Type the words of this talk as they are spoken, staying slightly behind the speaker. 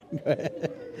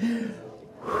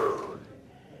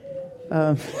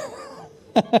That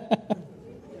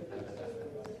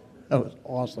was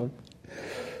awesome.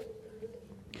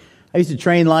 I used to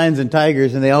train lions and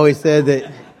tigers, and they always said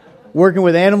that working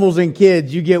with animals and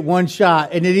kids, you get one shot,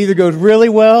 and it either goes really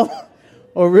well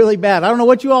or really bad. I don't know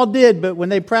what you all did, but when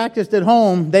they practiced at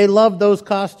home, they loved those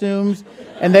costumes,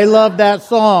 and they loved that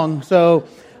song. So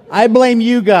I blame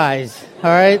you guys. All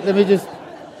right, let me just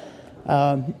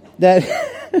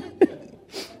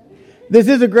This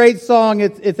is a great song.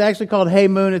 It's actually called "Hey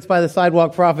Moon." It's by the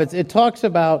Sidewalk Prophets. It talks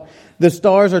about the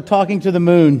stars are talking to the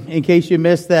moon. In case you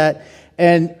missed that,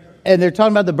 and they're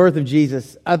talking about the birth of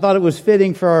Jesus. I thought it was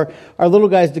fitting for our little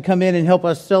guys to come in and help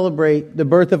us celebrate the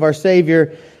birth of our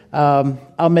Savior.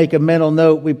 I'll make a mental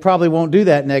note. We probably won't do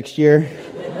that next year.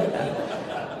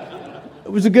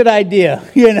 It was a good idea,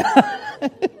 you know.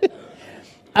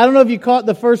 I don't know if you caught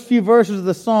the first few verses of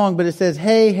the song, but it says,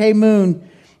 "Hey, hey moon,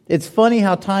 it's funny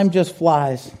how time just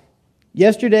flies.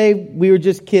 Yesterday, we were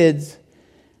just kids,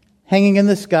 hanging in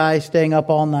the sky, staying up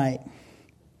all night.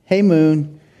 Hey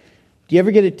moon, do you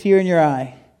ever get a tear in your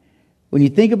eye? When you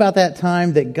think about that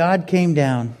time that God came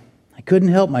down, I couldn't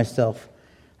help myself.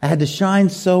 I had to shine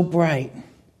so bright.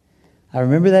 I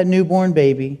remember that newborn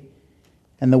baby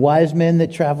and the wise men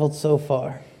that traveled so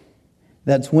far.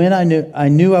 That's when I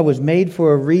knew I was made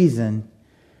for a reason.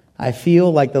 I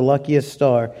feel like the luckiest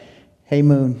star. Hey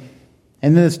moon."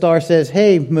 And then the star says,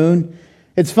 "Hey moon,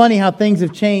 it's funny how things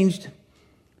have changed.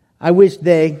 I wish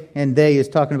they," and they is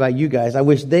talking about you guys, "I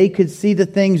wish they could see the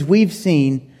things we've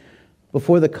seen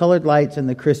before the colored lights and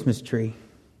the Christmas tree."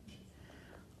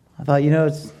 I thought,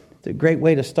 it's a great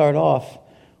way to start off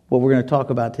what we're going to talk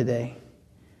about today.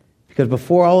 Because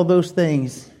before all of those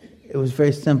things, it was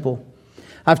very simple.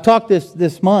 I've talked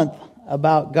this month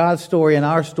about God's story and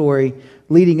our story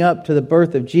leading up to the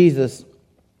birth of Jesus.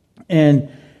 And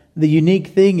the unique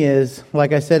thing is,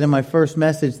 like I said in my first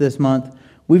message this month,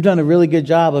 we've done a really good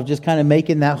job of just kind of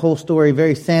making that whole story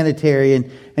very sanitary and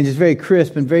just very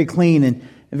crisp and very clean and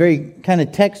very kind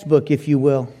of textbook, if you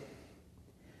will.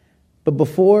 But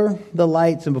before the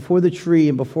lights and before the tree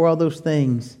and before all those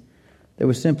things, there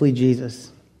was simply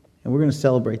Jesus. And we're going to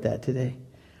celebrate that today.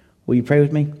 Will you pray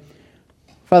with me?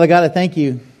 Father God, I thank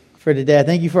you for today. I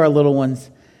thank you for our little ones.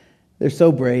 They're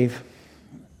so brave.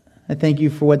 I thank you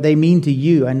for what they mean to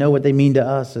you. I know what they mean to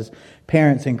us as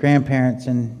parents and grandparents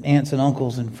and aunts and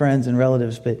uncles and friends and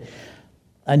relatives, but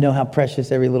I know how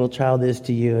precious every little child is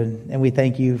to you. And we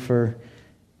thank you for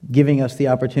giving us the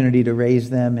opportunity to raise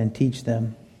them and teach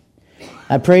them.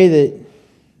 I pray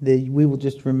that we will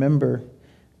just remember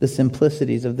the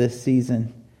simplicities of this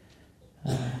season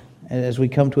as we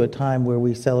come to a time where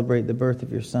we celebrate the birth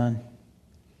of your Son.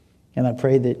 And I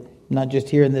pray that not just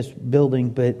here in this building,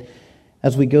 but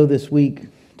as we go this week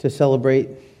to celebrate,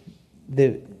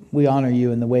 that we honor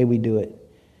you in the way we do it.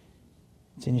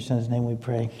 It's in your Son's name we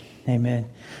pray. Amen.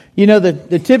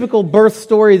 The typical birth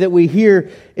story that we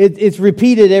hear, it's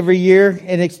repeated every year,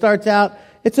 and it starts out,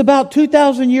 it's about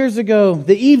 2,000 years ago,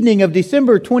 the evening of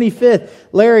December 25th.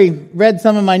 Larry read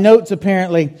some of my notes,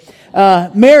 apparently.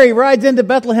 Mary rides into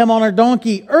Bethlehem on her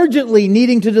donkey, urgently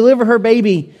needing to deliver her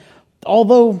baby.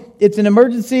 Although it's an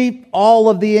emergency, all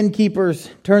of the innkeepers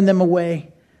turn them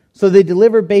away. So they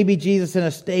deliver baby Jesus in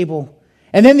a stable.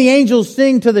 And then the angels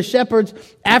sing to the shepherds.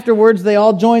 Afterwards, they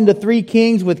all join the three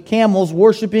kings with camels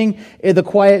worshiping the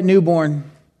quiet newborn.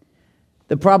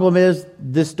 The problem is,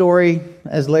 this story,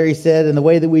 as Larry said, and the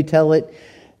way that we tell it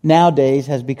nowadays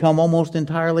has become almost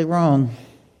entirely wrong.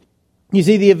 You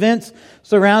see, the events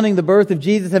surrounding the birth of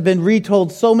Jesus have been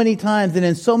retold so many times and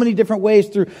in so many different ways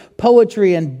through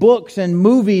poetry and books and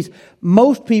movies.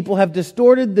 Most people have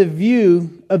distorted the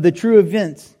view of the true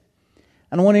events.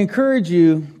 And I want to encourage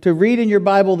you to read in your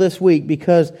Bible this week,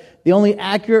 because the only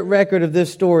accurate record of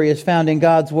this story is found in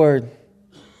God's Word.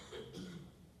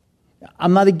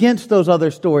 I'm not against those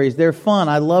other stories. They're fun.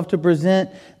 I love to present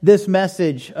this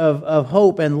message of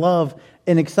hope and love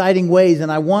in exciting ways.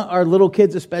 And I want our little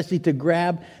kids especially to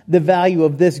grab the value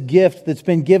of this gift that's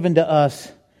been given to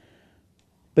us.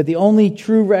 But the only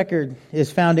true record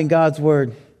is found in God's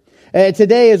Word.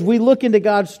 Today, as we look into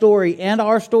God's story and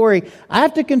our story, I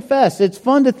have to confess, it's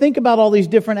fun to think about all these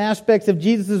different aspects of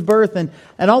Jesus' birth and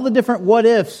all the different what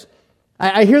ifs.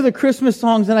 I hear the Christmas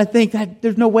songs and I think that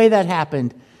there's no way that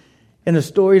happened in a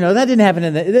story. That didn't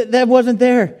happen that wasn't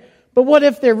there. But what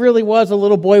if there really was a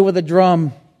little boy with a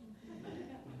drum?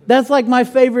 That's like my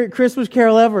favorite Christmas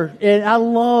carol ever. And I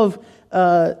love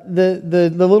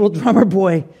the little drummer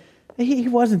boy. He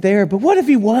wasn't there, but what if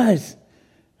he was?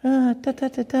 What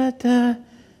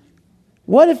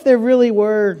if there really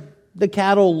were the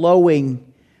cattle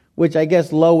lowing which I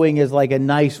guess lowing is like a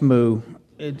nice moo.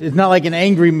 It's not like an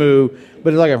angry moo,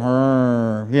 but it's like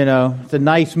it's a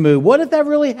nice moo. What if that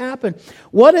really happened?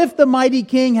 What if the mighty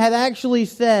king had actually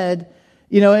said,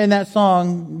 in that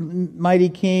song, Mighty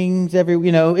Kings,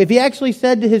 if he actually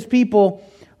said to his people,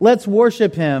 let's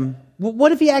worship him.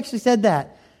 What if he actually said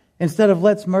that instead of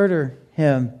let's murder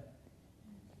him?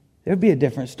 There'd be a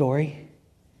different story.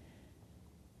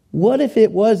 What if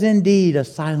it was indeed a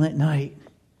silent night?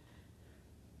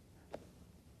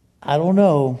 I don't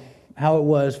know how it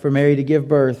was for Mary to give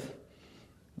birth,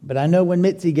 but I know when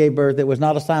Mitzi gave birth, it was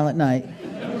not a silent night.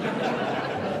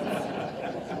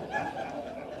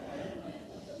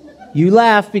 You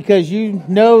laugh because you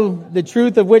know the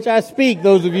truth of which I speak,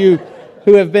 those of you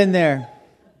who have been there.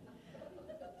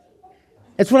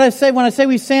 It's what I say when I say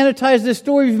we sanitize this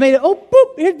story. We've made it,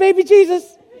 boop, here's baby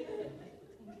Jesus.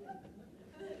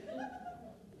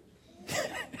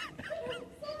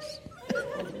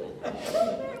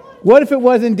 What if it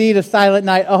was indeed a silent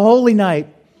night, a holy night?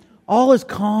 All is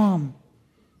calm.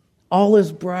 All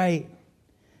is bright.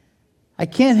 I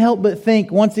can't help but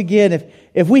think, once again,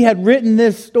 if we had written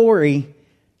this story,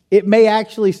 it may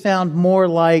actually sound more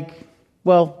like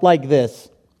this.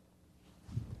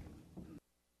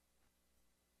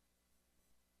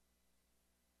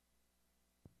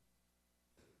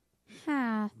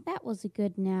 That was a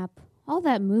good nap. All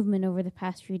that movement over the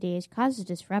past few days caused a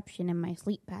disruption in my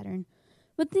sleep pattern.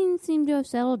 But things seem to have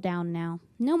settled down now.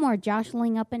 No more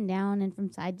jostling up and down and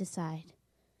from side to side.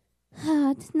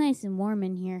 It's nice and warm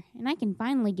in here, and I can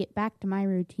finally get back to my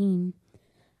routine.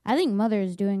 I think Mother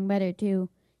is doing better, too.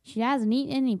 She hasn't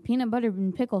eaten any peanut butter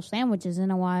and pickle sandwiches in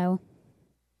a while.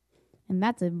 And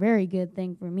that's a very good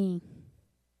thing for me.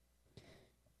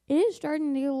 It is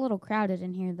starting to get a little crowded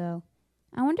in here, though.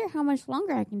 I wonder how much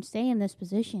longer I can stay in this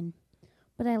position.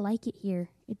 But I like it here.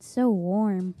 It's so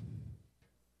warm.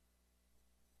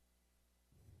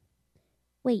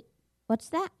 Wait, what's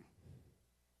that?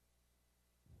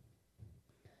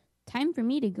 Time for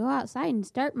me to go outside and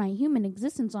start my human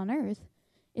existence on Earth.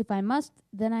 If I must,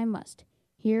 then I must.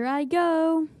 Here I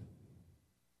go.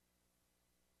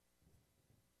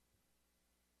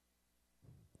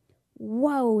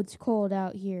 Whoa, it's cold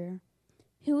out here.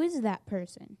 Who is that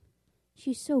person?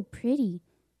 She's so pretty.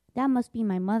 That must be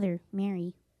my mother,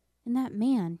 Mary. And that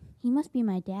man, he must be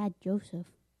my dad, Joseph.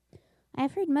 I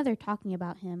have heard Mother talking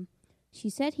about him. She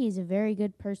said he is a very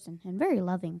good person and very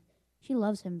loving. She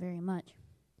loves him very much.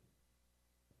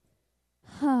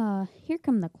 Here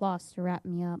come the cloths to wrap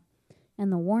me up,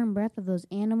 and the warm breath of those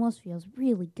animals feels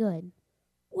really good.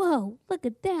 Whoa, look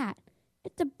at that!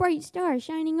 It's a bright star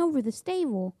shining over the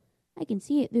stable. I can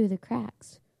see it through the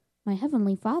cracks. My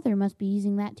Heavenly Father must be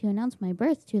using that to announce my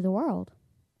birth to the world.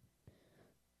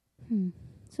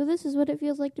 So this is what it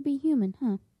feels like to be human,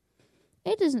 huh?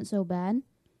 It isn't so bad.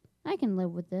 I can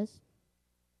live with this.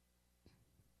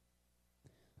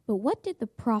 But what did the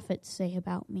prophets say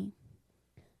about me?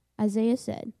 Isaiah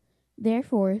said,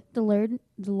 "Therefore the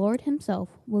Lord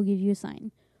himself will give you a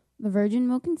sign. The virgin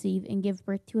will conceive and give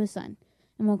birth to a son,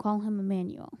 and will call him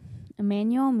Emmanuel."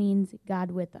 Emmanuel means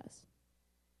God with us.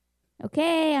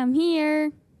 Okay, I'm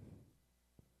here.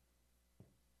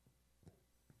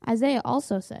 Isaiah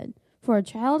also said, "For a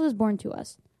child is born to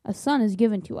us, a son is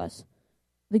given to us.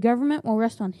 The government will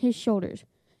rest on his shoulders,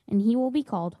 and he will be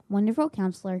called Wonderful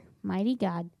Counselor, Mighty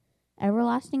God,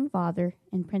 Everlasting Father,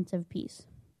 and Prince of Peace."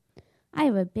 I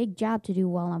have a big job to do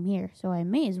while I'm here, so I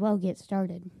may as well get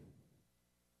started.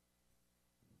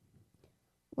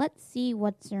 Let's see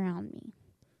what's around me.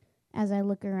 As I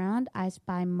look around, I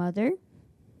spy Mother.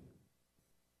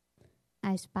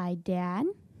 I spy Dad.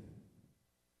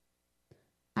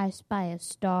 I spy a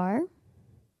star.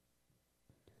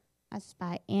 I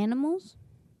spy animals.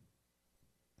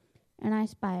 And I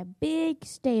spy a big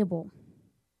stable.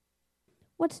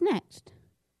 What's next?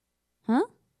 Huh?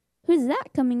 Who's that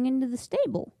coming into the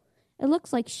stable? It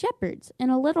looks like shepherds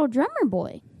and a little drummer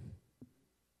boy.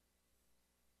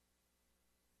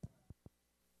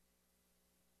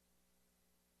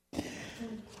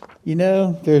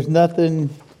 There's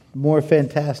nothing more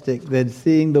fantastic than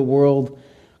seeing the world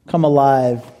come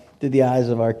alive through the eyes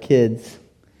of our kids.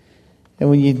 And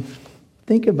when you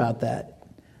think about that,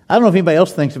 I don't know if anybody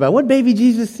else thinks about it. What did baby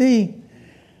Jesus see?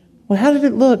 Well, how did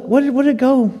it look? What did it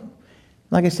go?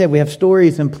 Like I said, we have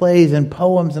stories and plays and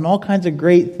poems and all kinds of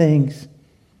great things.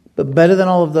 But better than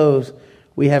all of those,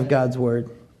 we have God's Word.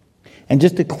 And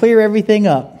just to clear everything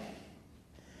up,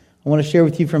 I want to share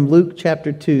with you from Luke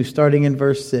chapter 2, starting in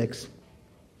verse 6.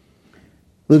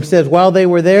 Luke says, "While they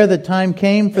were there, the time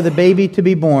came for the baby to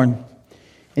be born.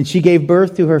 And she gave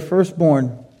birth to her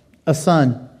firstborn, a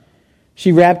son.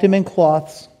 She wrapped him in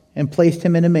cloths and placed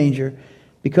him in a manger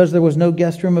because there was no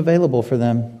guest room available for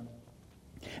them.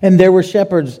 And there were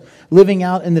shepherds living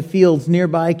out in the fields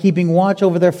nearby, keeping watch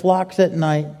over their flocks at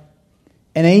night.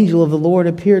 An angel of the Lord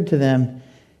appeared to them,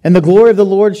 and the glory of the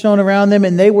Lord shone around them,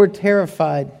 and they were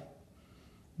terrified.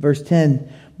 Verse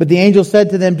 10, but the angel said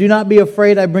to them, do not be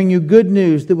afraid, I bring you good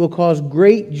news that will cause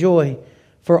great joy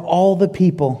for all the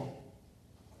people.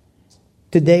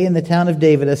 Today in the town of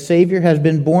David, a Savior has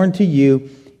been born to you.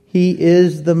 He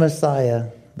is the Messiah,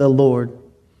 the Lord.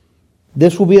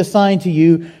 This will be a sign to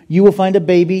you. You will find a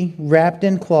baby wrapped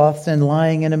in cloths and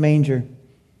lying in a manger.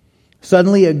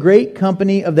 Suddenly a great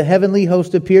company of the heavenly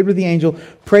host appeared with the angel,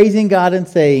 praising God and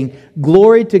saying,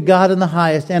 glory to God in the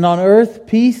highest, and on earth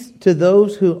peace to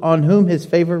those on whom his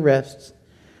favor rests.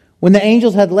 When the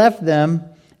angels had left them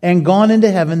and gone into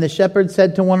heaven, the shepherds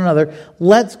said to one another,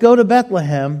 let's go to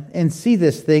Bethlehem and see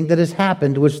this thing that has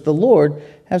happened, which the Lord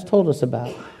has told us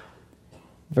about.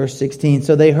 Verse 16,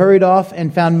 so they hurried off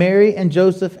and found Mary and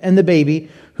Joseph and the baby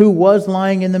who was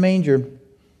lying in the manger.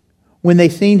 When they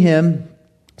had seen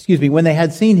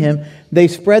him, they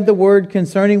spread the word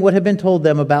concerning what had been told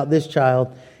them about this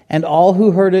child, and all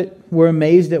who heard it were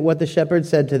amazed at what the shepherds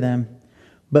said to them.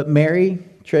 But Mary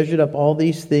treasured up all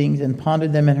these things and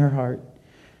pondered them in her heart.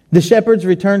 The shepherds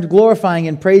returned glorifying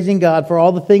and praising God for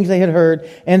all the things they had heard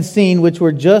and seen, which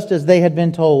were just as they had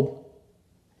been told.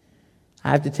 I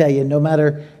have to tell you, no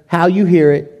matter how you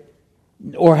hear it,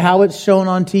 or how it's shown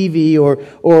on TV,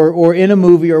 or in a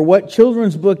movie, or what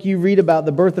children's book you read about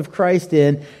the birth of Christ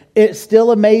in, it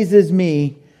still amazes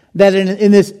me that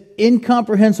in this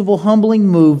incomprehensible, humbling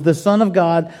move, the Son of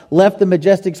God left the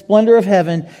majestic splendor of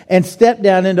heaven and stepped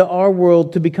down into our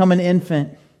world to become an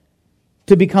infant,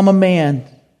 to become a man,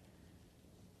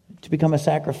 to become a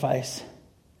sacrifice.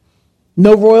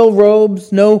 No royal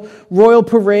robes, no royal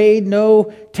parade,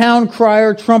 no town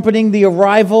crier trumpeting the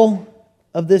arrival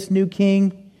of this new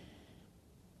king.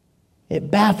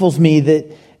 It baffles me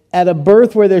that at a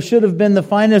birth where there should have been the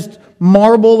finest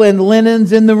marble and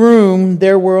linens in the room,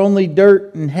 there were only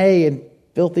dirt and hay and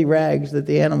filthy rags that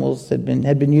the animals had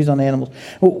been used on animals.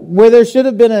 Where there should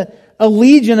have been a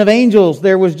legion of angels,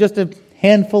 there was just a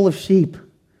handful of sheep.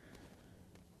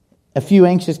 A few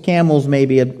anxious camels,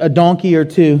 maybe, a donkey or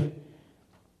two.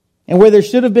 And where there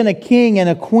should have been a king and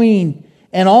a queen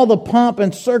and all the pomp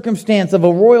and circumstance of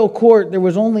a royal court, there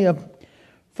was only a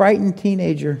frightened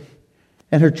teenager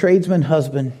and her tradesman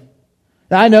husband.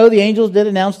 Now, I know the angels did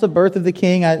announce the birth of the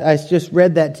king. I just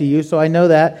read that to you, so I know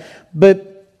that.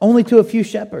 But only to a few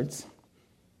shepherds.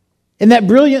 And that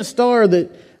brilliant star that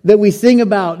we sing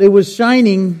about, it was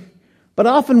shining, but I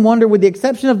often wonder, with the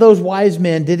exception of those wise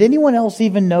men, did anyone else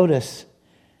even notice?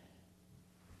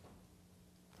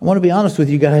 I want to be honest with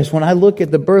you guys. When I look at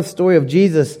the birth story of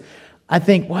Jesus, I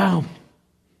think, wow,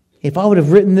 if I would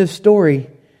have written this story,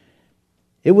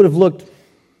 it would have looked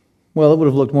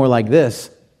more like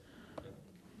this.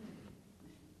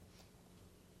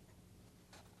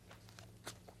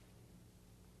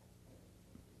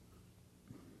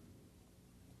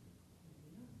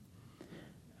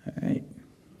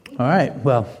 All right.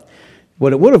 Well,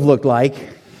 what it would have looked like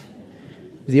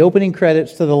is the opening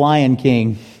credits to The Lion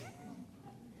King.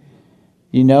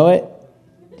 You know it?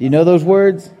 Do you know those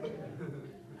words?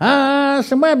 Ah,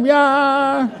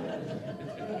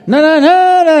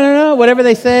 no, whatever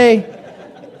they say.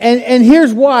 And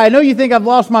here's why. I know you think I've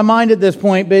lost my mind at this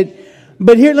point,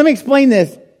 but here, let me explain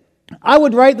this. I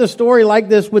would write the story like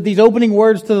this with these opening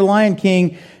words to The Lion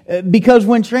King, because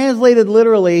when translated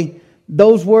literally,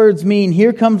 those words mean,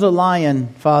 here comes a lion,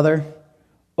 Father.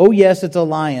 Oh yes, it's a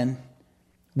lion.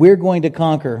 We're going to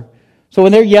conquer. So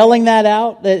when they're yelling that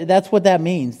out, that's what that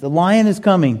means. The lion is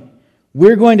coming.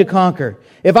 We're going to conquer.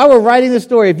 If I were writing this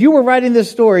story, if you were writing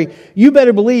this story, you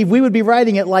better believe we would be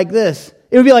writing it like this.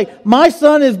 It would be like, my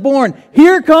son is born.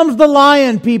 Here comes the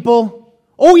lion, people.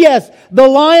 Oh yes, the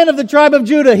Lion of the tribe of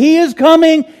Judah. He is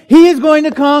coming. He is going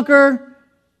to conquer.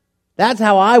 That's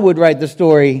how I would write the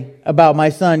story about my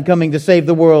son coming to save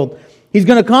the world. He's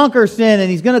going to conquer sin and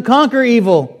he's going to conquer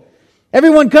evil.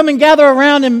 Everyone come and gather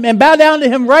around him and bow down to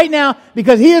him right now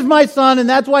because he is my son and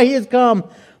that's why he has come.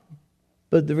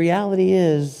 But the reality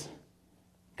is,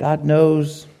 God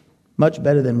knows much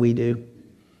better than we do.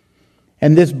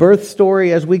 And this birth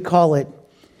story, as we call it,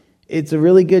 it's a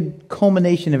really good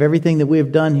culmination of everything that we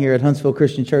have done here at Huntsville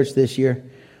Christian Church this year.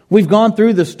 We've gone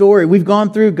through the story. We've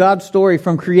gone through God's story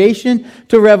from creation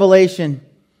to Revelation.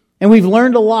 And we've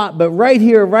learned a lot. But right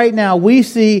here, right now, we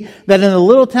see that in the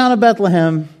little town of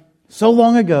Bethlehem, so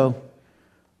long ago,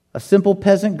 a simple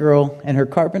peasant girl and her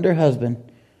carpenter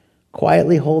husband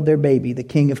quietly hold their baby, the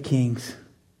King of Kings.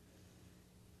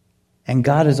 And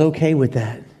God is okay with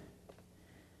that.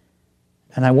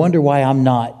 And I wonder why I'm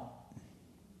not.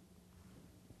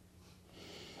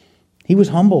 He was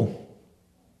humble.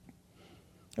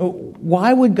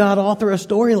 Why would God author a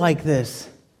story like this?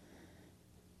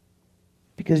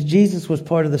 Because Jesus was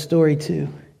part of the story too.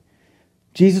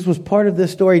 Jesus was part of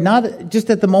this story, not just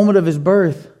at the moment of his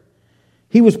birth.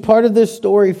 He was part of this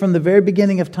story from the very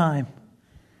beginning of time.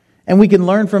 And we can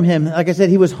learn from him. Like I said,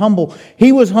 he was humble.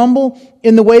 He was humble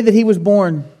in the way that he was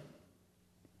born.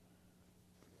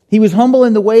 He was humble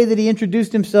in the way that he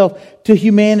introduced himself to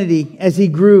humanity as he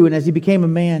grew and as he became a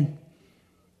man.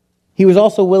 He was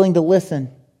also willing to listen.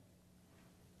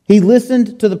 He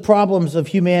listened to the problems of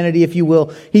humanity, if you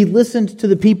will. He listened to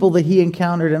the people that he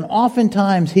encountered. And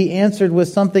oftentimes he answered with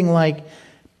something like,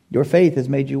 "Your faith has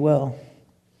made you well."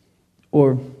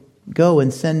 Or, "Go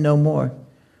and sin no more."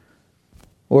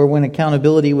 Or when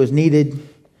accountability was needed,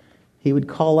 he would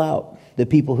call out the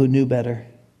people who knew better.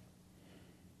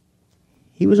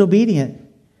 He was obedient.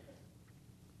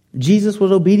 Jesus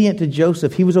was obedient to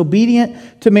Joseph. He was obedient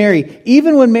to Mary.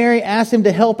 Even when Mary asked him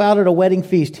to help out at a wedding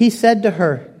feast, he said to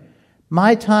her,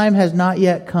 "My time has not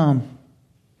yet come."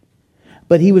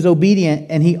 But he was obedient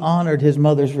and he honored his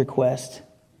mother's request.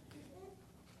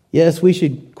 Yes, we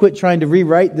should quit trying to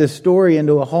rewrite this story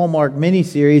into a Hallmark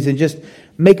miniseries and just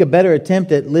make a better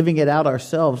attempt at living it out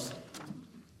ourselves.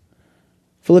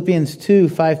 Philippians 2,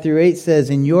 5-8 says,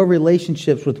 "In your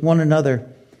relationships with one another,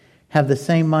 have the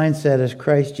same mindset as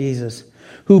Christ Jesus,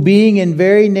 who being in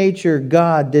very nature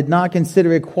God, did not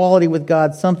consider equality with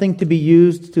God something to be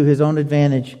used to his own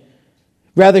advantage.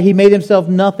 Rather, he made himself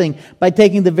nothing by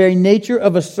taking the very nature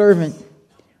of a servant."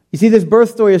 You see, this birth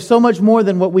story is so much more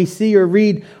than what we see or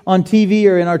read on TV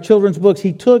or in our children's books.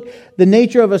 He took the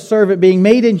nature of a servant, being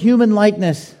made in human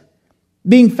likeness.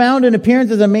 Being found in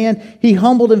appearance as a man, he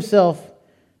humbled himself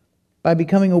by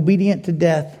becoming obedient to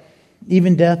death,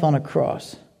 even death on a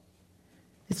cross.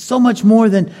 It's so much more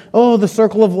than, the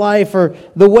circle of life or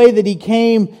the way that he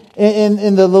came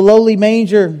in the lowly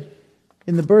manger.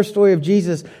 In the birth story of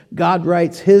Jesus, God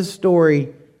writes his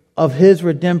story of his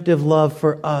redemptive love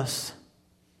for us.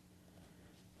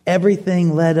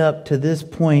 Everything led up to this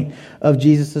point of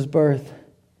Jesus' birth.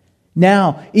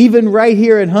 Now, even right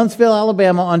here in Huntsville,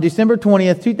 Alabama, on December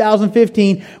 20th,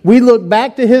 2015, we look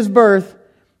back to his birth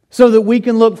so that we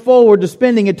can look forward to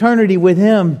spending eternity with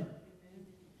him.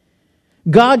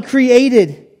 God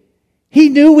created. He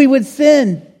knew we would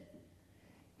sin.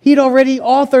 He'd already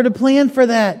authored a plan for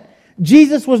that.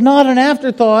 Jesus was not an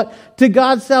afterthought to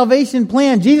God's salvation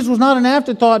plan. Jesus was not an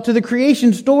afterthought to the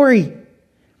creation story.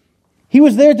 He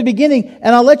was there at the beginning,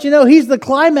 and I'll let you know, he's the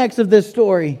climax of this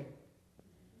story.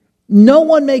 No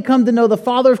one may come to know the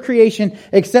Father of creation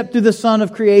except through the Son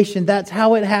of creation. That's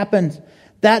how it happens.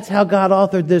 That's how God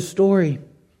authored this story.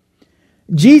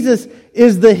 Jesus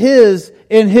is the his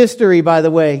in history, by the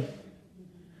way.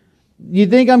 You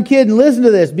think I'm kidding? Listen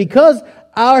to this. Because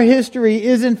our history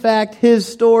is in fact his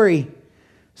story.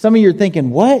 Some of you are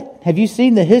thinking, what? Have you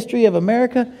seen the history of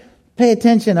America? Pay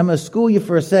attention. I'm going to school you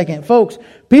for a second. Folks,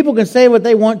 people can say what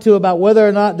they want to about whether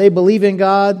or not they believe in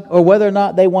God, or whether or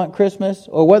not they want Christmas,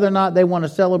 or whether or not they want to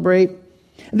celebrate.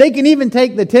 They can even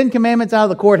take the 10 Commandments out of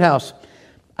the courthouse.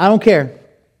 I don't care.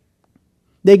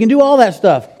 They can do all that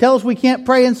stuff. Tell us we can't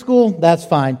pray in school. That's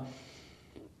fine.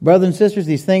 Brothers and sisters,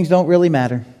 these things don't really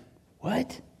matter.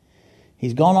 What?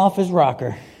 He's gone off his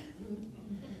rocker.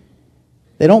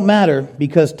 They don't matter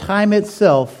because time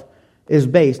itself is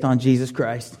based on Jesus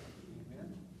Christ.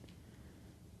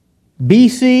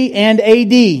 BC and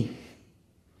AD.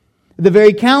 The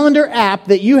very calendar app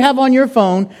that you have on your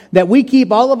phone, that we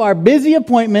keep all of our busy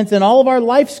appointments and all of our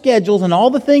life schedules and all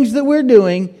the things that we're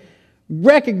doing,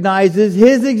 recognizes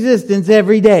his existence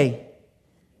every day.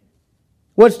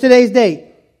 What's today's date?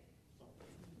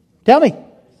 Tell me.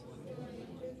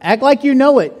 Act like you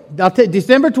know it.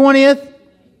 December 20th,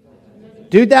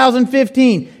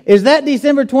 2015. Is that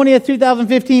December 20th,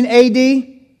 2015 AD?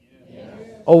 Yes.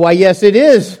 Oh, why, yes, it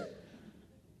is.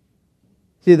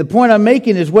 See, the point I'm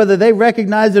making is whether they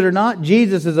recognize it or not,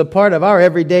 Jesus is a part of our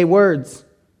everyday words.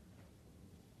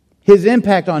 His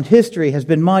impact on history has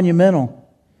been monumental.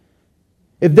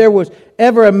 If there was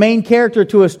ever a main character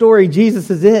to a story, Jesus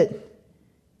is it.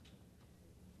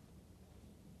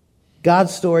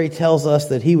 God's story tells us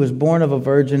that he was born of a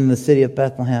virgin in the city of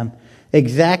Bethlehem,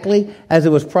 exactly as it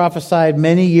was prophesied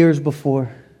many years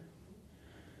before.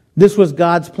 This was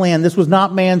God's plan. This was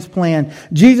not man's plan.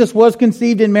 Jesus was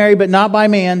conceived in Mary, but not by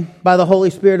man, by the Holy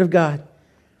Spirit of God.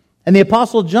 And the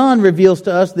Apostle John reveals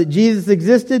to us that Jesus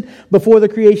existed before the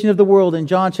creation of the world in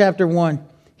John chapter 1.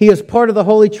 He is part of the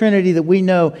Holy Trinity that we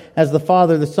know as the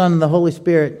Father, the Son, and the Holy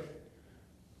Spirit.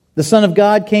 The Son of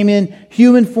God came in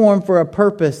human form for a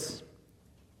purpose,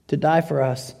 to die for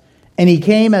us. And He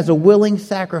came as a willing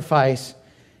sacrifice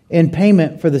in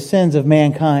payment for the sins of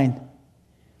mankind.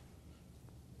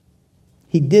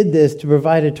 He did this to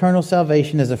provide eternal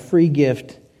salvation as a free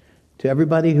gift to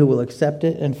everybody who will accept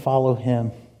it and follow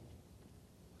Him.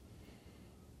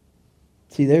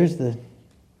 See, that's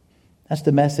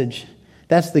the message.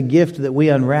 That's the gift that we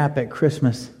unwrap at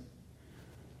Christmas.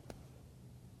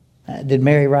 Did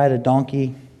Mary ride a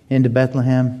donkey into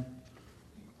Bethlehem?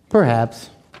 Perhaps.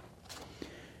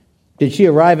 Did she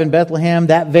arrive in Bethlehem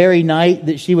that very night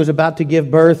that she was about to give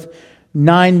birth,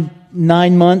 9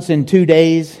 months and 2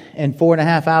 days and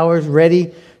 4.5 hours,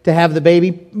 ready to have the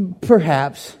baby?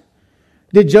 Perhaps.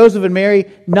 Did Joseph and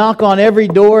Mary knock on every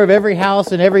door of every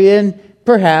house and every inn?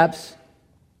 Perhaps.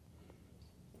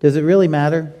 Does it really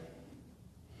matter?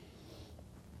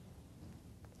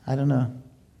 I don't know.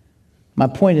 My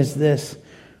point is this.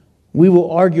 We will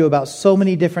argue about so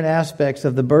many different aspects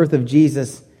of the birth of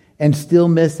Jesus and still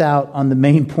miss out on the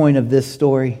main point of this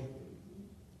story.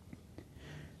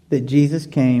 That Jesus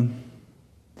came.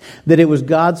 That it was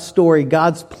God's story,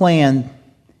 God's plan.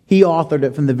 He authored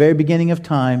it from the very beginning of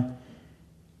time.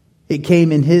 It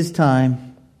came in His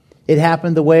time. It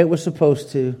happened the way it was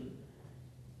supposed to.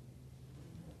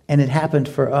 And it happened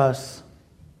for us.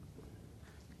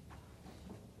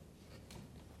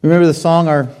 Remember the song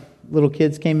our little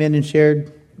kids came in and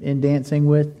shared in dancing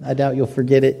with? I doubt you'll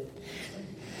forget it.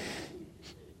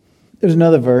 There's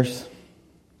another verse.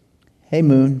 Hey,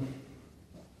 moon.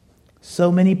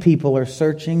 So many people are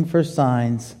searching for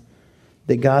signs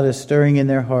that God is stirring in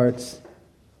their hearts.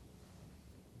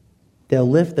 They'll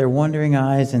lift their wondering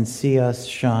eyes and see us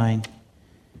shine.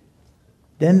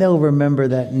 Then they'll remember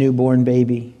that newborn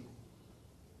baby.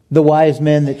 The wise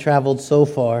men that traveled so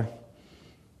far.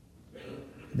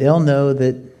 They'll know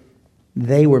that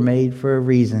they were made for a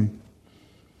reason.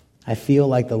 I feel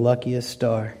like the luckiest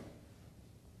star.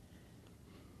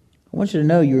 I want you to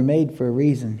know you were made for a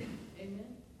reason. Amen.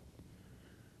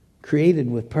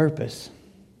 Created with purpose.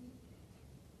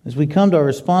 As we come to our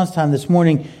response time this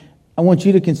morning, I want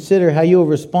you to consider how you'll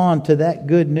respond to that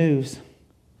good news.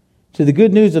 To the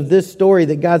good news of this story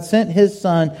that God sent His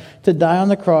Son to die on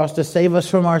the cross to save us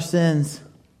from our sins.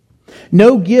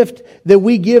 No gift that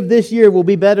we give this year will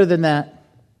be better than that.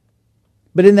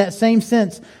 But in that same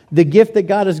sense, the gift that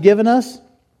God has given us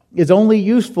is only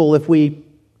useful if we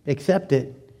accept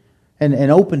it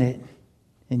and open it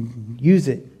and use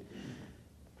it.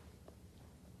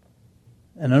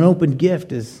 An unopened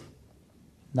gift is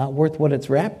not worth what it's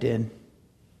wrapped in.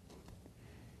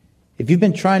 If you've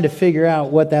been trying to figure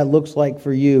out what that looks like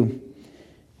for you,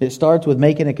 it starts with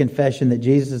making a confession that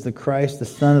Jesus is the Christ, the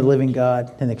Son of the living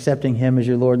God, and accepting Him as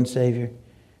your Lord and Savior.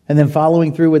 And then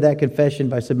following through with that confession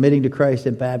by submitting to Christ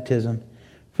in baptism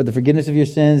for the forgiveness of your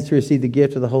sins, to receive the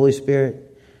gift of the Holy Spirit.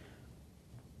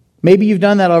 Maybe you've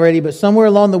done that already, but somewhere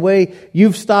along the way,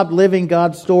 you've stopped living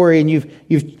God's story and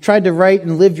you've tried to write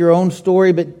and live your own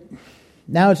story, but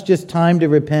now it's just time to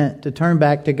repent, to turn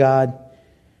back to God.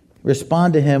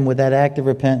 Respond to Him with that act of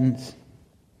repentance.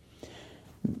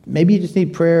 Maybe you just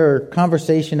need prayer or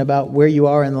conversation about where you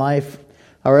are in life.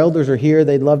 Our elders are here.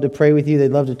 They'd love to pray with you.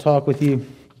 They'd love to talk with you.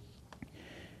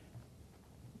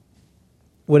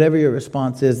 Whatever your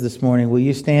response is this morning, will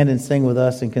you stand and sing with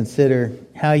us and consider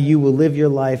how you will live your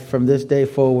life from this day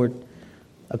forward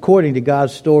according to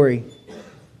God's story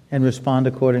and respond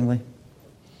accordingly?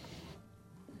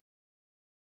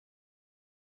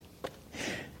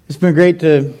 It's been great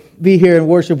to be here and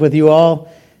worship with you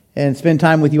all and spend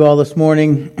time with you all this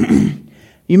morning.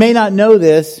 You may not know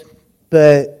this,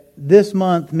 but this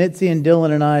month, Mitzi and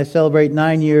Dylan and I celebrate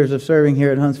 9 years of serving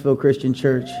here at Huntsville Christian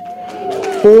Church.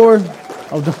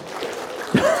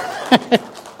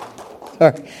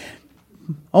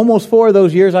 Almost 4 of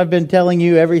those years I've been telling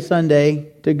you every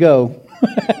Sunday to go.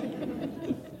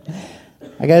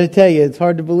 I got to tell you, it's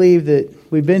hard to believe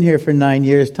that we've been here for 9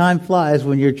 years. Time flies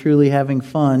when you're truly having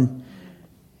fun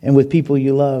and with people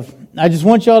you love. I just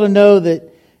want y'all to know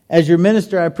that as your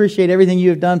minister, I appreciate everything you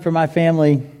have done for my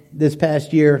family this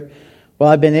past year while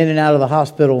I've been in and out of the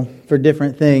hospital for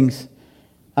different things.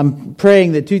 I'm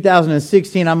praying that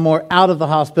 2016 I'm more out of the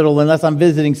hospital unless I'm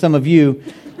visiting some of you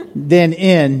than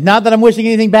in. Not that I'm wishing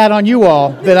anything bad on you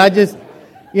all, but I just,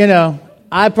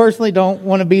 I personally don't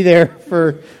want to be there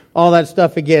for all that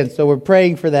stuff again. So we're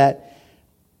praying for that.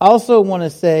 I also want to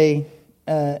say,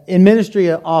 in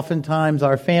ministry, oftentimes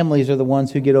our families are the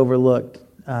ones who get overlooked.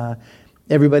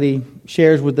 Everybody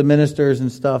shares with the ministers and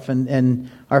stuff,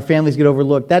 and our families get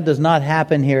overlooked. That does not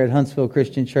happen here at Huntsville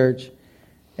Christian Church.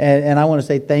 And I want to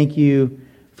say thank you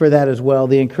for that as well.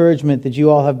 The encouragement that you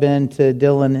all have been to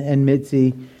Dylan and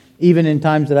Mitzi, even in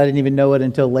times that I didn't even know it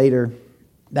until later.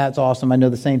 That's awesome. I know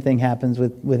the same thing happens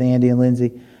with Andy and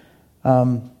Lindsay.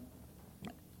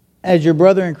 As your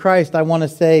brother in Christ, I want to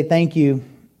say thank you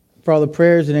for all the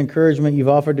prayers and encouragement you've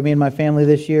offered to me and my family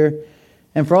this year,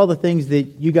 and for all the things that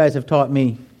you guys have taught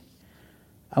me.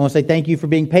 I want to say thank you for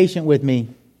being patient with me.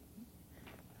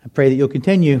 I pray that you'll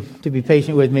continue to be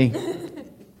patient with me.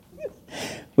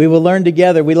 We will learn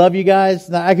together. We love you guys.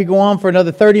 Now, I could go on for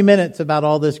another 30 minutes about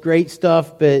all this great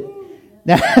stuff, but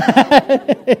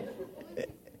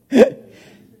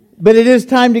but it is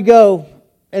time to go.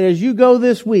 And as you go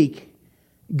this week,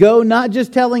 go not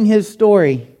just telling His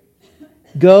story,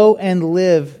 go and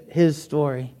live His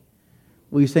story.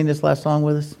 Will you sing this last song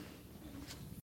with us?